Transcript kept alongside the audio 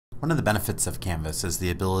One of the benefits of Canvas is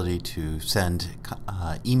the ability to send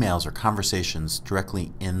emails or conversations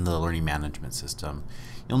directly in the learning management system.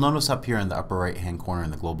 You'll notice up here in the upper right hand corner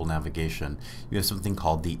in the global navigation you have something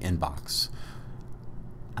called the inbox.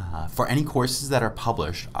 For any courses that are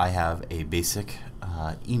published, I have a basic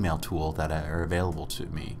email tool that are available to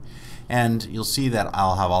me. And you'll see that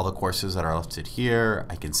I'll have all the courses that are listed here.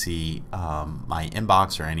 I can see my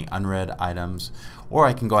inbox or any unread items, or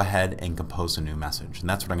I can go ahead and compose a new message. And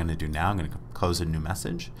that's what I'm going to do now. I'm going to compose a new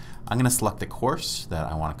message. I'm going to select the course that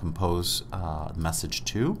I want to compose the message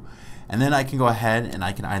to. And then I can go ahead and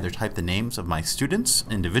I can either type the names of my students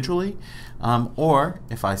individually, or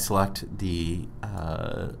if I select the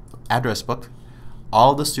address book,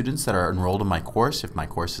 all the students that are enrolled in my course, if my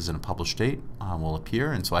course is in a published state, will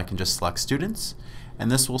appear, and so I can just select students, and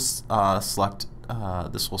this will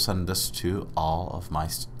this will send this to all of my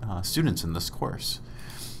students in this course.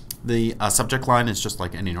 The subject line is just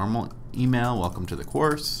like any normal email. Welcome to the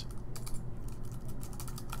course.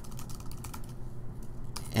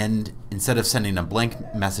 And instead of sending a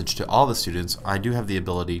blank message to all the students, I do have the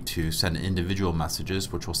ability to send individual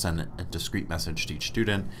messages, which will send a discrete message to each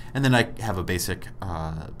student. And then I have a basic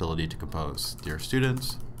ability to compose. Dear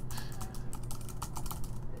students,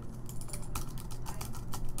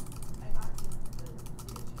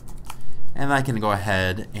 and I can go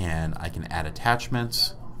ahead and I can add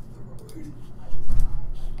attachments,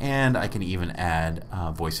 and I can even add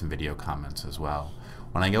voice and video comments as well.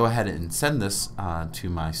 When I go ahead and send this to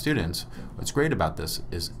my students, what's great about this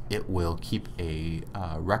is it will keep a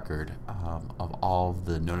record of all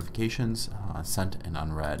the notifications sent and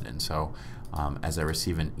unread. And so as I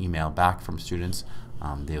receive an email back from students,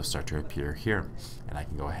 they'll start to appear here. And I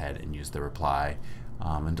can go ahead and use the reply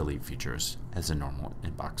and delete features as a normal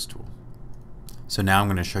inbox tool. So now I'm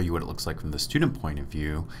going to show you what it looks like from the student point of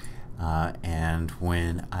view. And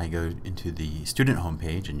when I go into the student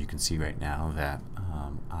homepage, and you can see right now that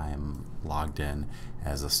I'm logged in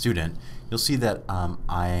as a student, you'll see that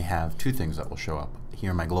I have two things that will show up.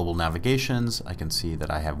 Here in my global navigations, I can see that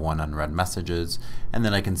I have one unread messages, and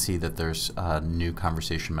then I can see that there's a new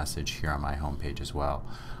conversation message here on my homepage as well.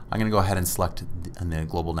 I'm going to go ahead and select in the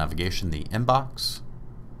global navigation the inbox,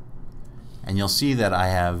 and you'll see that I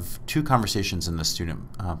have two conversations in the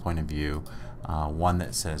student point of view. One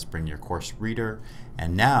that says bring your course reader,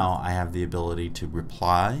 and now I have the ability to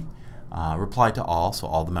reply to all, so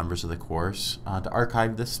all the members of the course, to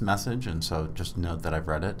archive this message, and so just note that I've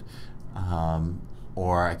read it,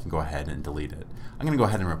 or I can go ahead and delete it. I'm going to go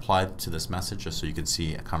ahead and reply to this message just so you can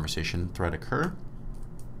see a conversation thread occur.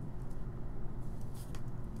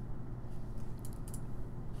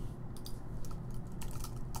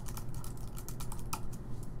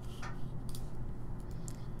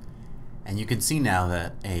 And you can see now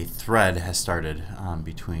that a thread has started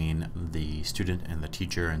between the student and the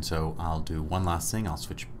teacher, and so I'll do one last thing. I'll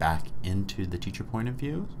switch back into the teacher point of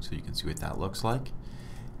view so you can see what that looks like.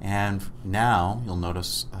 And now you'll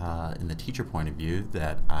notice in the teacher point of view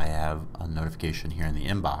that I have a notification here in the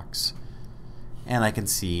inbox, and I can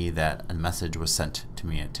see that a message was sent to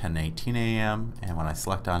me at 10:18 a.m. and when I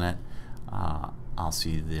select on it, I'll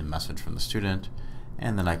see the message from the student,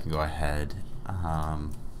 and then I can go ahead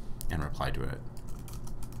and reply to it.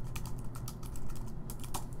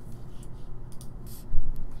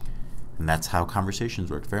 And that's how conversations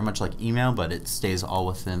work. Very much like email, but it stays all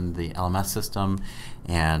within the LMS system,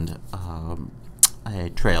 and a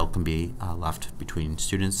trail can be left between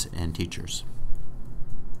students and teachers.